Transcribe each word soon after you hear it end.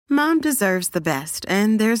Mom deserves the best,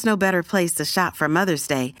 and there's no better place to shop for Mother's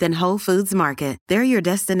Day than Whole Foods Market. They're your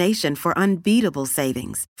destination for unbeatable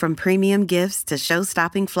savings, from premium gifts to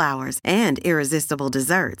show-stopping flowers and irresistible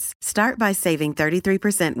desserts. Start by saving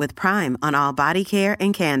 33% with Prime on all body care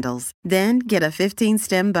and candles. Then get a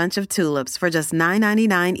 15-stem bunch of tulips for just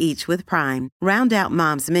 $9.99 each with Prime. Round out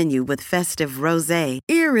Mom's menu with festive rosé,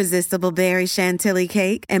 irresistible berry chantilly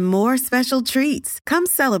cake, and more special treats. Come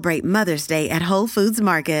celebrate Mother's Day at Whole Foods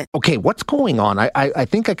Market. Okay, what's going on? I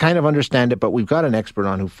think I kind of understand it, but we've got an expert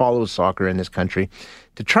on who follows soccer in this country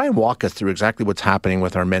to try and walk us through exactly what's happening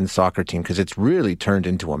with our men's soccer team, because it's really turned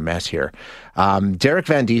into a mess here. Derek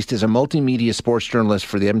Van Diest is a multimedia sports journalist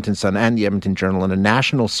for the Edmonton Sun and the Edmonton Journal and a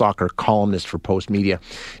national soccer columnist for Post Media.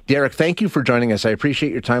 Derek, thank you for joining us. I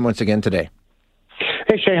appreciate your time once again today.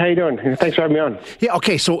 Hey, Shay, how you doing? Thanks for having me on. Yeah,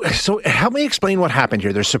 okay, so help me explain what happened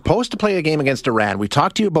here. They're supposed to play a game against Iran. We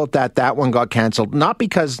talked to you about that. That one got canceled, not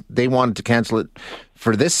because they wanted to cancel it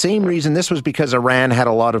for this same reason. This was because Iran had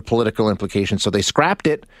a lot of political implications. So they scrapped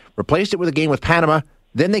it, replaced it with a game with Panama,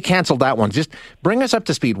 then they canceled that one. Just bring us up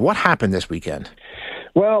to speed. What happened this weekend?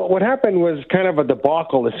 Well, what happened was kind of a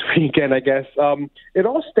debacle this weekend, I guess. It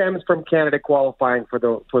all stems from Canada qualifying for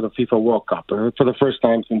the FIFA World Cup for the first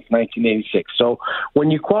time since 1986. So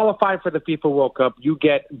when you qualify for the FIFA World Cup, you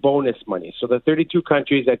get bonus money. So the 32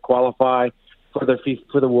 countries that qualify for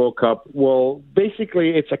the World Cup, well, basically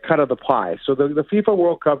it's a cut of the pie. So the FIFA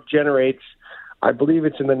World Cup generates, I believe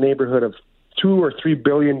it's in the neighborhood of $2 or $3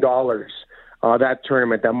 billion. That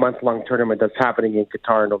tournament, that month-long tournament that's happening in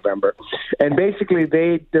Qatar in November. And basically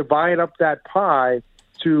they divide up that pie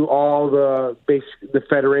to all the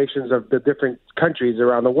federations of the different countries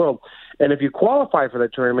around the world. And if you qualify for the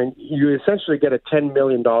tournament, you essentially get a $10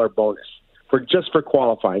 million bonus for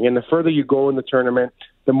qualifying. And the further you go in the tournament,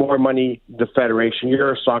 the more money the federation,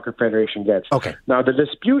 your soccer federation gets. Okay. Now, the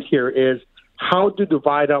dispute here is how to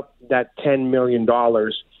divide up that $10 million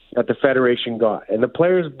that the federation got. And the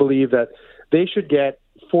players believe that they should get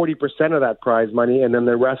 40% of that prize money, and then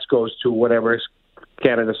the rest goes to whatever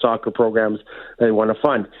Canada Soccer programs they want to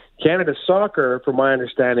fund. Canada Soccer, from my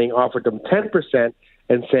understanding, offered them 10%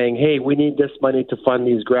 and saying, hey, we need this money to fund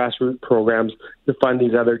these grassroots programs, to fund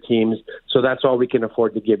these other teams, so that's all we can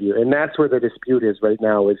afford to give you. And that's where the dispute is right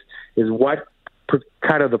now, is what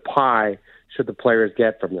cut of the pie should the players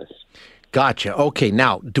get from this. Gotcha. Okay,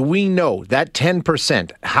 now, do we know that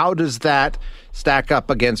 10%, how does that stack up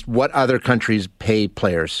against what other countries pay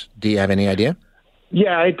players? Do you have any idea?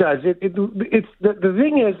 Yeah, it does. It's the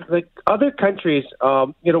thing is, like, other countries,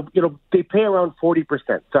 they pay around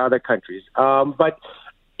 40% to other countries. But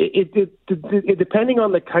it depending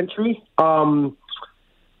on the country,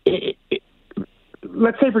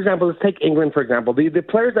 let's say, for example, let's take England, for example. The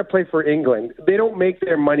players that play for England, they don't make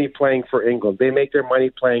their money playing for England. They make their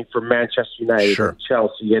money playing for Manchester United, sure, and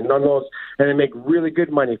Chelsea, and none of those, and they make really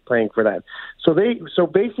good money playing for that. So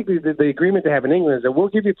basically, the agreement they have in England is that we'll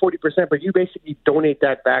give you 40%, but you basically donate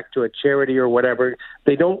that back to a charity or whatever.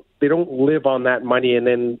 They don't live on that money, and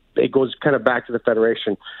then it goes kind of back to the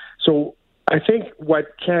federation. So I think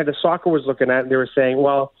what Canada Soccer was looking at, they were saying,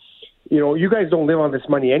 well, you guys don't live on this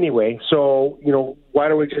money anyway, so, why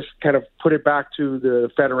don't we just kind of put it back to the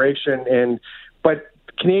federation? But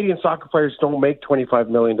Canadian soccer players don't make $25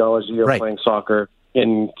 million a year playing soccer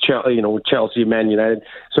in Chelsea, Man United,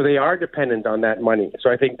 so they are dependent on that money. So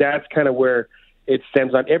I think that's kind of where it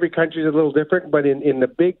stems on. Every country is a little different, but in the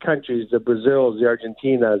big countries, the Brazils, the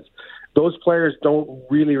Argentinas, those players don't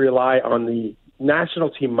really rely on the national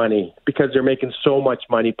team money because they're making so much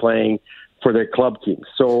money playing for their club teams.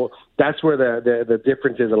 So that's where the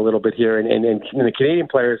difference is a little bit here. And the Canadian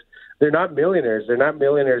players, they're not millionaires. They're not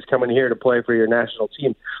millionaires coming here to play for your national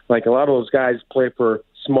team. Like, a lot of those guys play for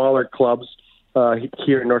smaller clubs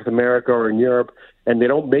here in North America or in Europe, and they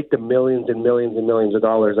don't make the millions and millions and millions of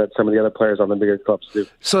dollars that some of the other players on the bigger clubs do.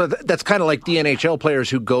 So that's kind of like the NHL players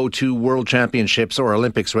who go to World Championships or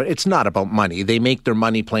Olympics. It's not about money. They make their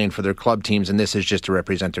money playing for their club teams, and this is just to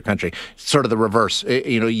represent their country. Sort of the reverse.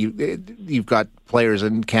 You've got players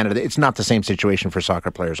in Canada. It's not the same situation for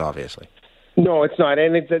soccer players, obviously. No, it's not,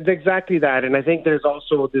 and it's exactly that. And I think there's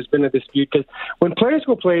been a dispute because when players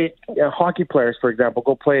go play, hockey players, for example,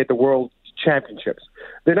 go play at the World Championships,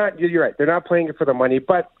 you're right, they're not playing it for the money,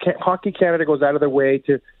 but Hockey Canada goes out of their way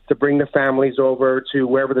to bring the families over to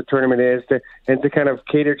wherever the tournament is, and to kind of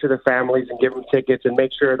cater to the families and give them tickets and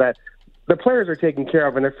make sure that the players are taken care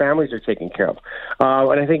of and their families are taken care of.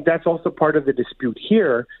 And I think that's also part of the dispute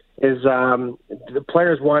here is the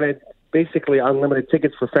players wanted basically unlimited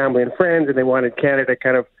tickets for family and friends, and they wanted Canada to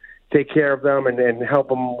kind of take care of them and help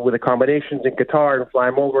them with accommodations in Qatar and fly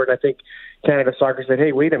them over. And I think, Canada Soccer said,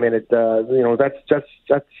 "Hey, wait a minute,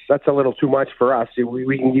 that's a little too much for us.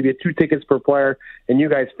 We can give you 2 tickets per player, and you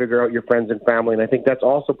guys figure out your friends and family." And I think that's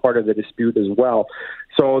also part of the dispute as well.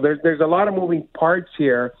 So there's a lot of moving parts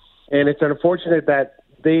here, and it's unfortunate that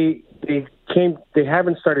they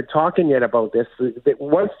haven't started talking yet about this.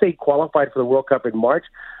 Once they qualified for the World Cup in March,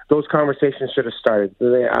 those conversations should have started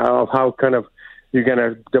of how kind of you're going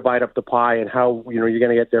to divide up the pie and how you're going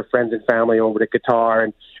to get their friends and family over to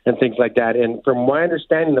Qatar and things like that. And from my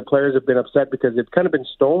understanding, the players have been upset because they've kind of been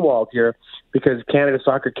stonewalled here because Canada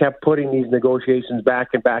Soccer kept putting these negotiations back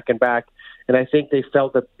and back and back. And I think they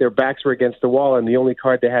felt that their backs were against the wall, and the only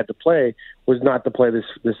card they had to play was not to play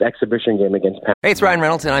this exhibition game against Panama. Hey, it's Ryan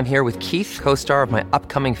Reynolds, and I'm here with Keith, co-star of my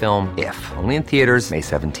upcoming film, If, only in theaters May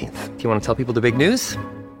 17th. Do you want to tell people the big news?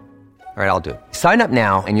 All right, I'll do it. Sign up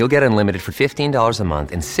now and you'll get unlimited for $15 a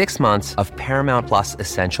month and 6 months of Paramount Plus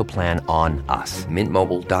Essential Plan on us.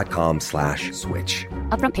 MintMobile.com/switch.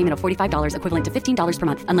 Upfront payment of $45 equivalent to $15 per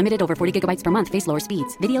month. Unlimited over 40 gigabytes per month. Face lower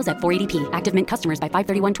speeds. Videos at 480p. Active Mint customers by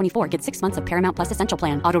 531.24 get 6 months of Paramount Plus Essential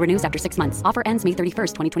Plan. Auto renews after 6 months. Offer ends May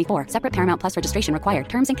 31st, 2024. Separate Paramount Plus registration required.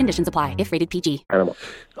 Terms and conditions apply if rated PG.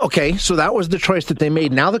 Okay, so that was the choice that they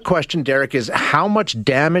made. Now the question, Derek, is how much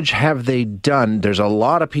damage have they done? There's a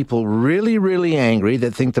lot of people really, really angry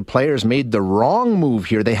that think the players made the wrong move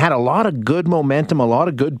here. They had a lot of good momentum, a lot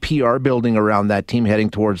of good PR building around that team heading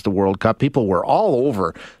towards the World Cup. People were all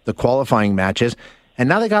over the qualifying matches, and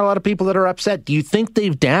now they got a lot of people that are upset. Do you think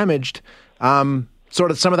they've damaged sort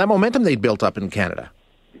of some of that momentum they'd built up in Canada?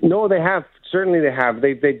 No, they have. Certainly they have.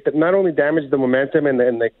 They not only damaged the momentum and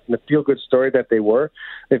the feel-good story that they were,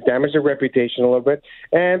 they've damaged their reputation a little bit.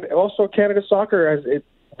 And also Canada Soccer,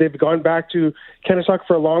 they've gone back to Canada Soccer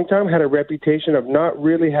for a long time, had a reputation of not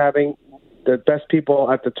really having the best people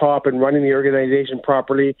at the top and running the organization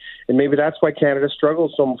properly, and maybe that's why Canada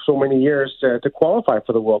struggled so many years to qualify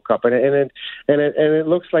for the World Cup. And it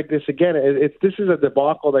looks like this again. This is a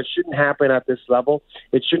debacle that shouldn't happen at this level.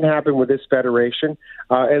 It shouldn't happen with this federation,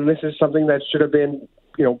 and this is something that should have been,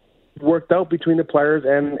 worked out between the players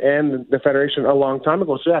and the federation a long time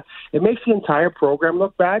ago. So yeah, it makes the entire program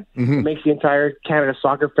look bad. Mm-hmm. It makes the entire Canada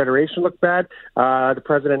Soccer Federation look bad. The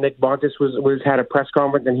president, Nick Bontis, had a press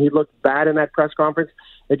conference, and he looked bad in that press conference.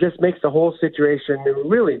 It just makes the whole situation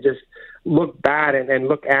really just look bad and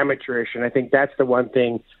look amateurish. And I think that's the one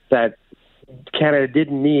thing that Canada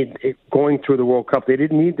didn't need going through the World Cup. They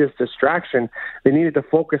didn't need this distraction. They needed to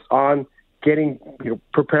focus on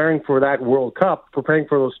preparing for that World Cup, preparing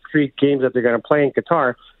for those 3 games that they're going to play in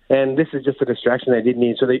Qatar. And this is just a distraction they didn't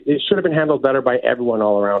need. So it should have been handled better by everyone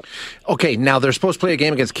all around. Okay, now they're supposed to play a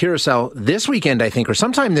game against Curacao this weekend, I think, or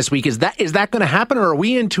sometime this week. Is that going to happen, or are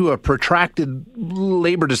we into a protracted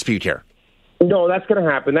labor dispute here? No, that's going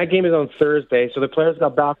to happen. That game is on Thursday, so the players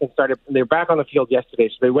got back and started. They were back on the field yesterday,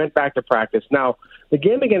 so they went back to practice. Now, the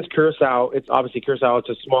game against Curacao, it's obviously Curacao, it's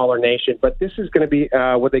a smaller nation, but this is going to be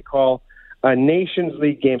what they call a Nations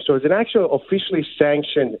League game. So it's an actual officially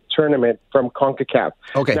sanctioned tournament from CONCACAF.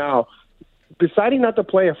 Okay. Now, deciding not to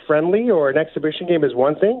play a friendly or an exhibition game is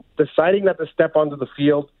one thing. Deciding not to step onto the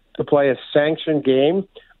field to play a sanctioned game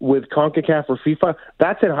with CONCACAF or FIFA,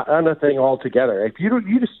 that's another thing altogether. If you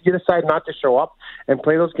decide not to show up and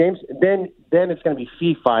play those games, then it's going to be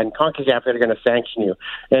FIFA and CONCACAF that are going to sanction you.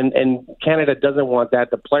 And Canada doesn't want that.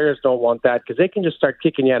 The players don't want that because they can just start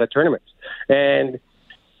kicking you out of tournaments. And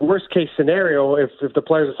worst case scenario, if the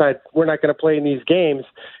players decide we're not going to play in these games,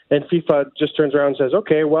 and FIFA just turns around and says,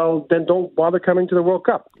 okay, well, then don't bother coming to the World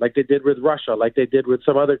Cup, like they did with Russia, like they did with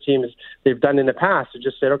some other teams they've done in the past. They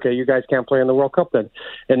just said, okay, you guys can't play in the World Cup then.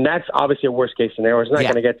 And that's obviously a worst case scenario. It's not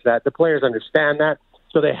going to get to that. The players understand that,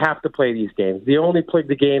 so they have to play these games. They only played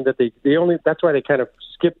the game that's why they kind of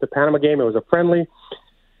skipped the Panama game. It was a friendly.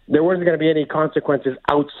 There wasn't going to be any consequences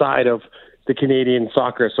outside of the Canadian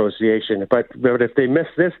Soccer Association. But if they miss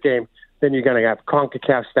this game, then you're going to have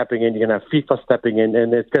CONCACAF stepping in, you're going to have FIFA stepping in,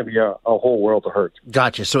 and it's going to be a whole world of hurt.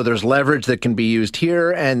 Gotcha. So there's leverage that can be used here,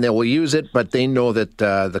 and they will use it, but they know that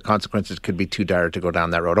the consequences could be too dire to go down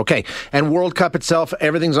that road. Okay, and World Cup itself,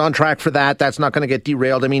 everything's on track for that. That's not going to get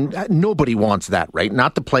derailed. I mean, nobody wants that, right?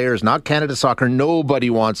 Not the players, not Canada Soccer. Nobody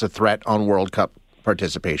wants a threat on World Cup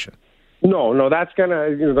participation. No, that's going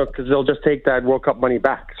to, because they'll just take that World Cup money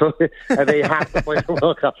back. So they have to play the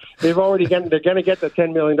World Cup. They're going to get the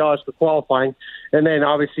 $10 million for qualifying. And then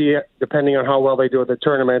obviously, depending on how well they do at the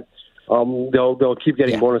tournament, they'll keep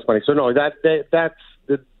getting bonus money. So no, they're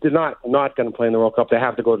not going to play in the World Cup. They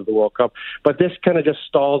have to go to the World Cup. But this kind of just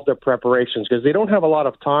stalls their preparations because they don't have a lot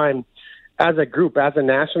of time as a group, as a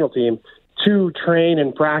national team, to train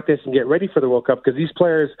and practice and get ready for the World Cup, because these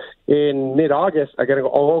players in mid-August are going to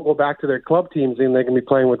all go back to their club teams, and they're going to be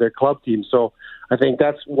playing with their club teams. So I think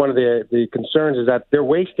that's one of the concerns, is that they're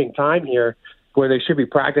wasting time here where they should be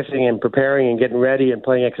practicing and preparing and getting ready and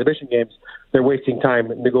playing exhibition games. They're wasting time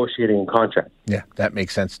negotiating a contract. Yeah, that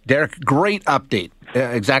makes sense. Derek, great update.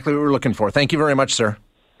 Exactly what we're looking for. Thank you very much, sir.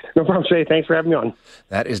 No problem, Shay. Thanks for having me on.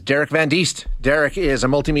 That is Derek Van Diest. Derek is a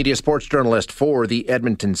multimedia sports journalist for the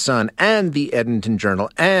Edmonton Sun and the Edmonton Journal,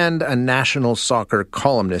 and a national soccer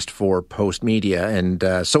columnist for Post Media. And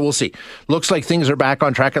so we'll see. Looks like things are back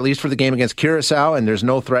on track, at least for the game against Curaçao, and there's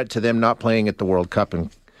no threat to them not playing at the World Cup in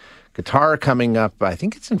Qatar coming up. I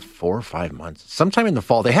think it's in 4 or 5 months, sometime in the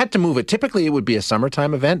fall. They had to move it. Typically, it would be a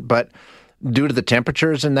summertime event, but due to the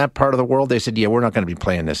temperatures in that part of the world, they said, yeah, we're not going to be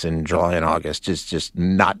playing this in July and August. It's just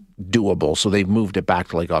not doable. So they've moved it back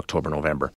to like October, November.